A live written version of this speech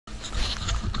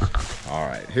All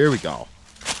right, here we go.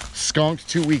 Skunked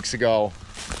 2 weeks ago.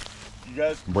 You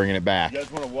guys, I'm bringing it back. You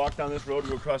guys want to walk down this road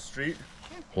and go across the street?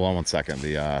 Hold on one second.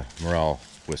 The Morel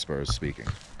Whisperer is speaking.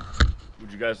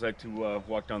 Would you guys like to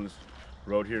walk down this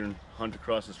road here and hunt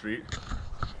across the street?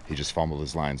 He just fumbled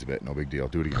his lines a bit. No big deal.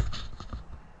 Do it again.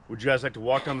 Would you guys like to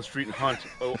walk down the street and hunt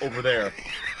over there?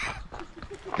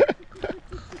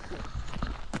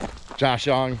 Josh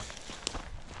Young,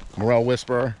 Morel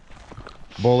Whisperer,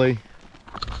 Bully,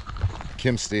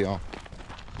 Kim Steele.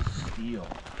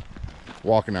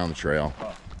 Walking down the trail.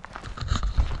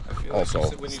 I feel Also,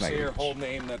 like when you say your whole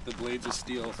name, that the blades of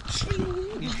steel.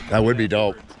 That would be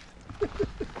dope.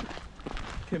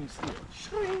 Kim Steele.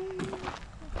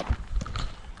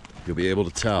 You'll be able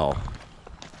to tell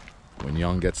when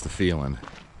Young gets the feeling.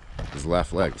 His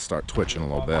left leg will start twitching a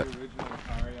little bit.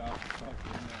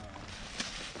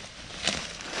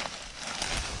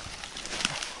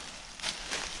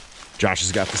 Josh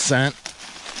has got the scent.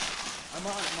 I'm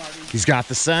on it, Marty. He's got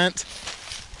the scent.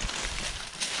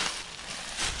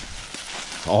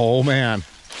 Oh man,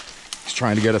 he's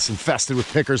trying to get us infested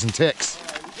with pickers and ticks. All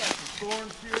right, we got some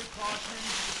thorns here,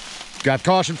 caution. Got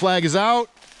caution flag is out.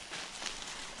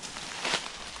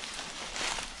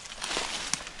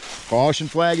 Caution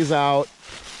flag is out.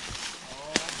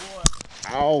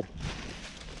 Oh boy. Ow.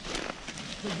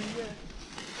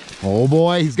 Oh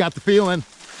boy, he's got the feeling.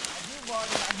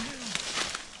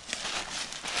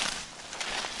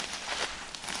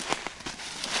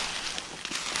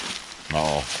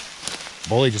 Uh-oh.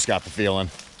 Bully just got the feeling.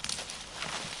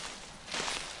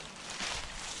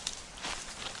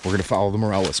 We're gonna follow the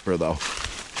Morel Whisperer though.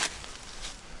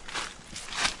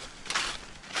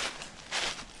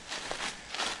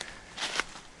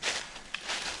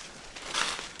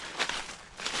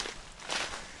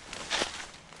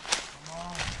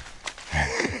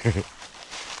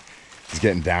 He's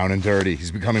getting down and dirty.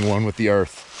 He's becoming one with the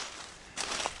earth.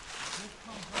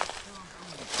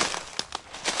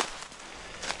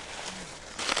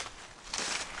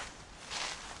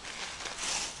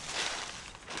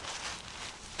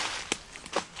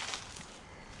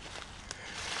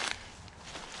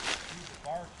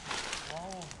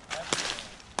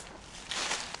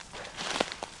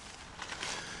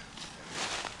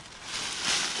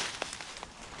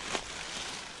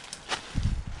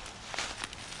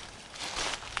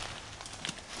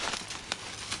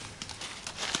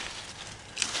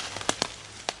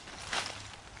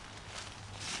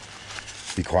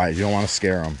 Be quiet. You don't want to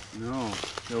scare them. No,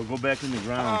 they'll go back in the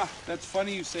ground. Ah, that's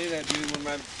funny you say that, dude. When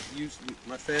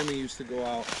my family used to go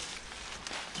out,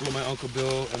 well, my Uncle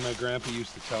Bill and my grandpa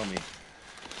used to tell me,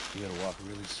 you gotta walk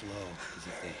really slow, because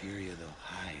if they hear you, they'll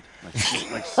hide. Like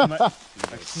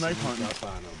snipe hunting. Up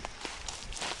on them.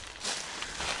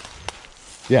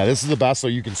 Yeah, this is the best. So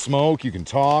you can smoke, you can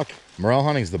talk. Morel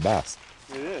hunting's the best.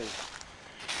 It is.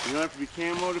 You don't have to be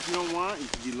camoed if you don't want. You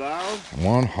can be loud.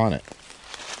 100.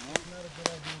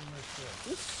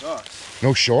 This sucks.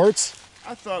 No shorts?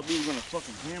 I thought we were gonna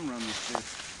fucking hammer on this thing.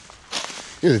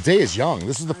 Yeah, the day is young.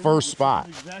 This is the first spot.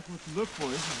 This is exactly what you look for.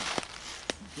 This is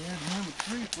a damn hammer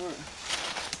tree for it.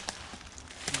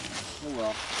 Oh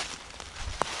well.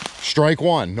 Strike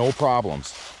one, no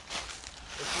problems.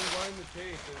 If you wind the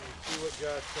tape and you see what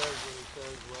Josh says when he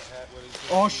says what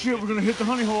he's Oh shit, we're gonna hit the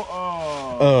honey hole.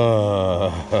 Oh.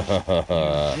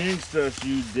 You jinxed us,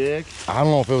 you dick. I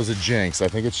don't know if it was a jinx. I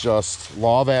think it's just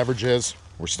law of averages.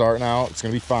 We're starting out. It's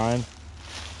going to be fine.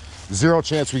 Zero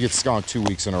chance we get skunked 2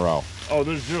 weeks in a row. Oh,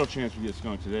 there's zero chance we get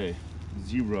skunked today.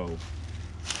 Zero.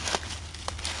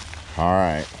 All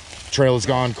right. Trail has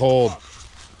gone cold.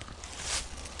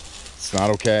 It's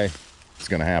not okay. It's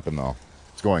going to happen, though.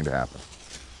 It's going to happen.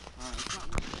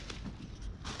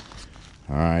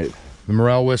 All right. The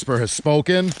Morel Whisperer has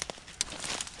spoken.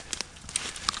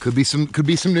 Could be some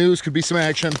news. Could be some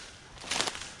action.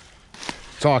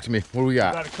 Talk to me. What do we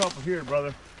got? Got a couple here,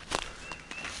 brother.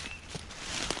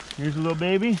 Here's a little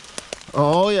baby.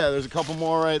 Oh yeah, there's a couple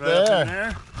more right Up there. in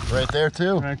there. Right there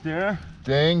too. Right there.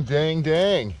 Ding, ding,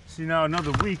 ding. See, now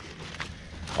another week.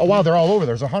 Oh wow, they're all over.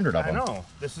 There's 100 of I them. know.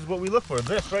 This is what we look for.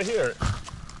 This right here,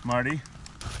 Marty.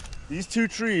 These two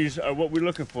trees are what we're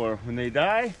looking for. When they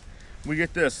die, we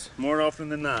get this more often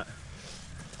than not.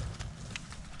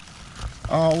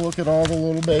 Oh, look at all the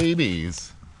little babies.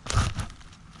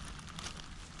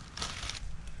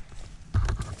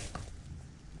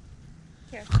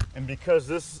 Here. And because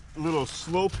this little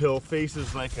slope hill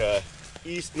faces like a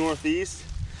east-northeast,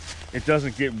 it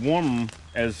doesn't get warm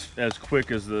as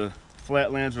quick as the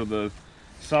flatlands or the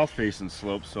south-facing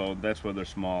slopes, so that's why they're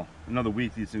small. Another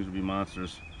week, these things will be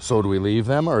monsters. So do we leave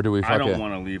them or do we fuck I don't it?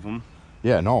 want to leave them.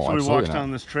 Yeah, no, Somebody absolutely walks not.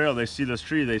 down this trail, they see this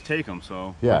tree, they take them.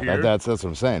 So Yeah, we're here, that's what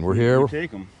I'm saying. We're here. we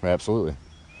take them. Absolutely.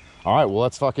 All right, well,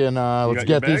 let's fucking let's got get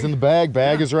your these bag? in the bag.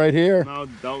 Bag is right here. No,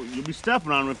 you'll be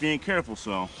stepping on them if you ain't careful.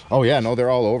 So. Oh yeah, no, they're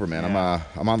all over, man. Yeah.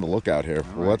 I'm on the lookout here.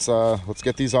 Well, let's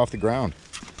get these off the ground.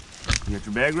 You got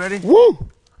your bag ready? Woo!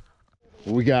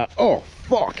 What we got? Oh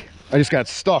fuck! I just got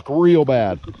stuck real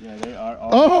bad. Yeah, they are.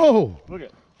 All Look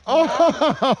at.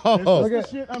 Oh! This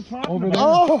is the shit I'm talking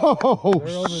about.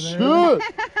 Oh shit!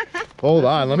 Hold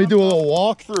on, let me do a little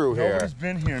walkthrough here. Nobody's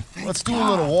been here. Let's do a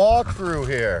little walkthrough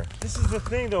here. This is the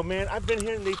thing, though, man. I've been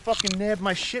here and they fucking nabbed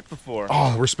my shit before.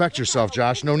 Oh, respect yourself,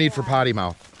 Josh. No need for potty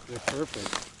mouth. They're perfect.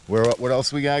 What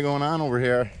else we got going on over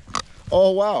here?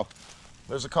 Oh wow,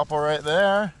 there's a couple right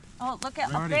there. Oh, look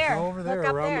at up there. Go over there, look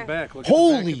up around there. the back. Look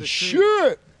Holy at the back of the tree.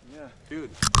 shit! Yeah, dude.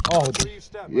 Oh, Where you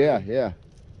step, yeah, yeah.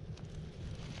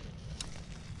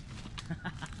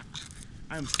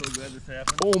 I'm so glad this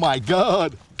happened. Oh my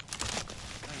god.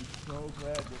 I'm so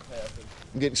glad this happened.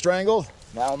 I'm getting strangled.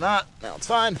 Now I'm not. Now it's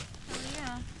fine.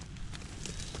 Yeah.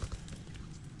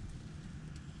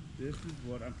 This is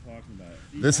what I'm talking about.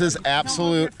 This is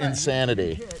absolute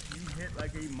insanity. You hit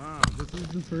like a mom. This is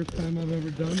the first time I've ever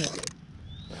done it.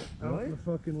 Out Really? in the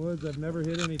fucking woods. I've never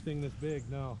hit anything this big,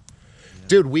 no.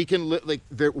 Dude, we can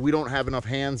we don't have enough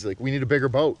hands. Like we need a bigger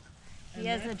boat. He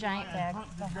has a giant bag.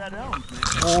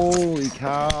 Holy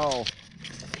cow.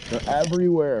 They're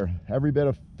everywhere. Every bit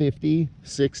of 50,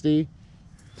 60.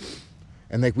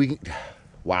 And like we can,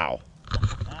 wow.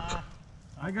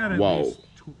 I got at Whoa. least,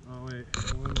 oh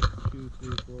wait, 1, 2,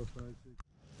 3, 4, 5,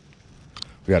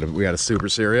 6. We got a super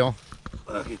cereal.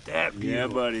 Look at that view. Yeah,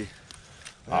 buddy.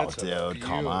 That's oh, a dude,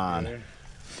 come view, on. man.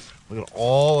 Look at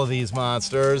all of these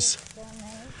monsters.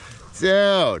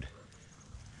 Dude.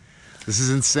 This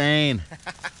is insane.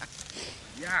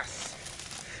 Yes.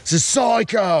 This is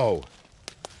psycho.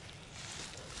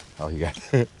 Oh, you got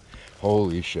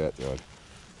holy shit, dude.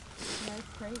 That's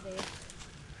crazy.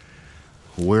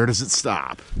 Where does it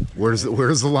stop? Where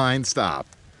does the line stop?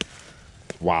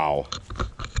 Wow.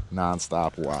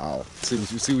 Non-stop wow.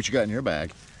 See what you got in your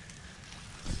bag.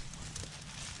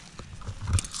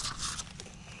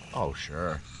 Oh,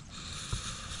 sure.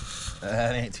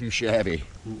 That ain't too shabby.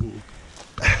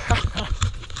 Out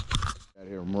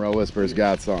here, Morel Whisper's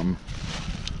got something.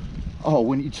 Oh,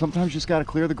 when you sometimes just gotta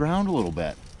clear the ground a little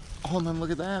bit. Oh, and then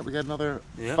look at that. We got another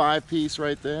 5-piece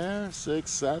right there. 6,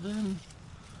 7.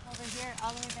 Over here,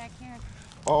 all the way back here.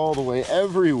 All the way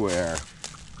everywhere.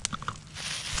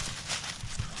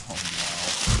 Oh,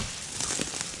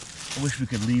 I wish we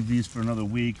could leave these for another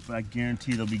week, but I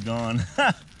guarantee they'll be gone.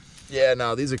 no. Yeah,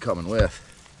 no, these are coming with.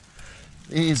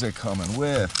 These are coming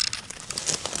with.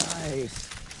 Nice.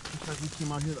 Looks like we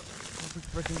came out here the perfect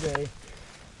freaking day.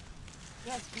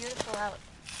 Yeah, it's beautiful out.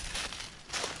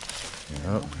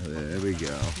 Yep, there we go.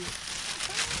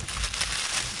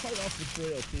 Right off the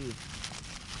trail, too.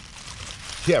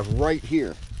 Yeah, right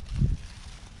here.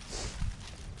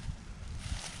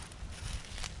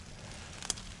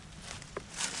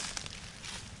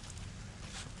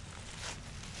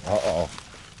 Uh-oh.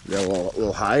 We got a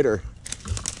little hider.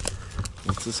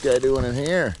 What's this guy doing in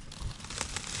here?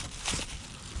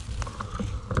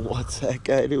 What's that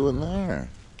guy doing there?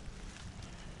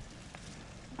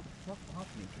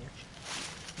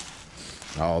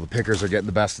 Oh, the pickers are getting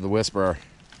the best of the Whisperer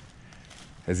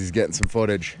as he's getting some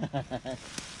footage.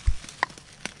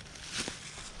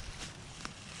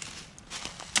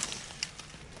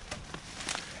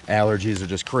 Allergies are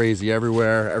just crazy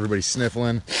everywhere. Everybody's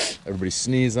sniffling. Everybody's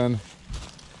sneezing.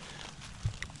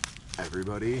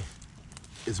 Everybody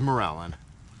is morelling.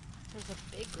 There's a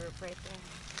big group right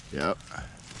there. Yep.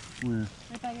 Where?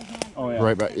 Right by your hand. Oh, yeah.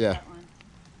 Right by, Take yeah. that one.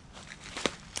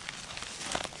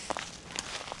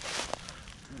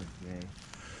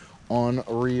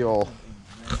 Unreal.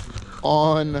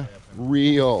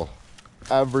 Unreal.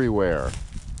 Everywhere.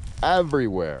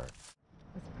 Everywhere.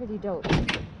 It's pretty dope.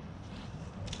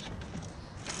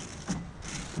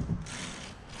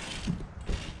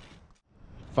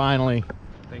 Finally,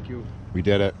 Thank you. we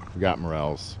did it. We got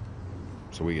morels.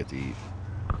 So we get to eat.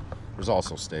 There's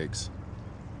also steaks.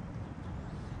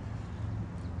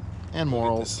 And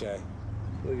morels. Look at this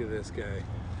guy. Look at this guy.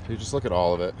 You just look at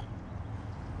all of it.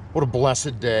 What a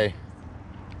blessed day.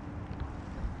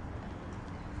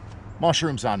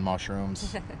 Mushrooms on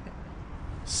mushrooms.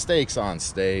 Steaks on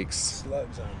steaks.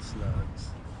 Slugs on slugs.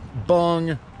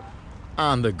 Bung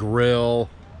on the grill.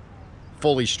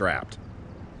 Fully strapped.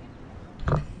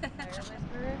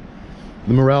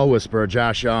 The Morel Whisperer,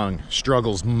 Josh Young,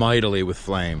 struggles mightily with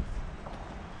flame.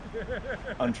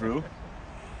 Untrue.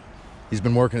 He's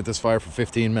been working at this fire for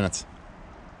 15 minutes.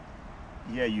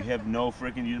 Yeah, you have no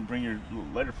freaking. You didn't bring your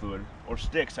lighter fluid or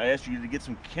sticks. I asked you to get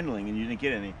some kindling, and you didn't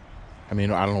get any. I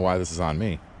mean, I don't know why this is on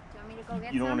me. Do you want me to go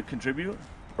get You don't some? want to contribute?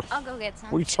 I'll go get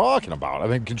some. What are you talking about? I've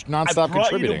been nonstop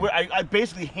contributing. I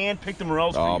basically hand-picked the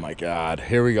Morels for Oh you. my God!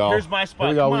 Here we go. Here's my spot.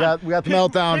 Here we go. Come on. We got the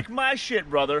meltdown. Pick my shit,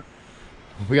 brother.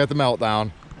 We got the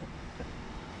meltdown.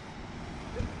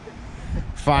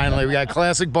 Finally, we got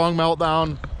classic bong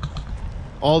meltdown.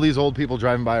 All these old people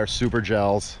driving by are super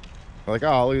gels. They're like,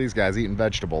 oh, look at these guys eating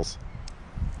vegetables.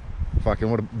 Fucking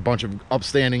what a bunch of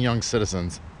upstanding young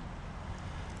citizens.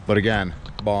 But again,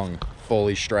 bong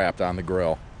fully strapped on the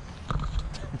grill.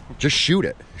 Just shoot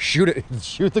it. Shoot it.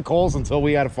 Shoot the coals until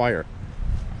we got a fire.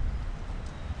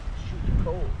 Shoot the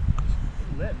coal.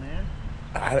 It's lit, man.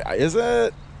 Is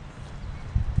it?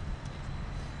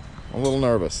 I'm a little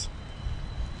nervous.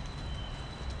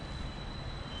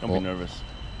 Don't be nervous.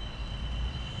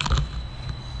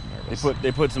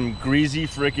 They put some greasy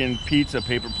freaking pizza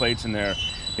paper plates in there.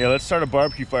 Yeah, let's start a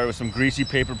barbecue fire with some greasy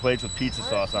paper plates with pizza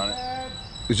sauce on it.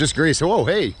 It's just grease. Whoa,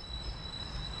 hey.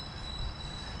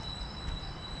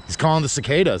 He's calling the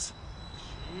cicadas.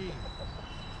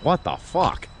 What the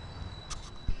fuck?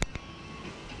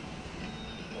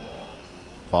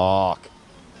 Fuck. Too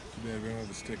bad we don't have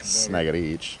the stick of butter. Snag it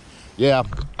each. Yeah,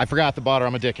 I forgot the butter.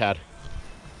 I'm a dickhead.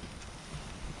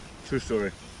 True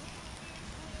story.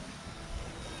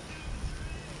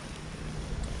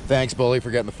 Thanks, Bully,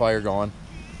 for getting the fire going.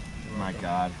 Oh my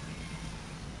God.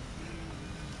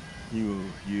 You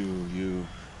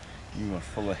are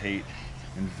full of hate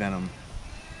and venom.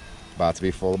 About to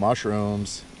be full of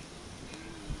mushrooms.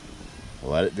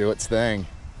 Let it do its thing.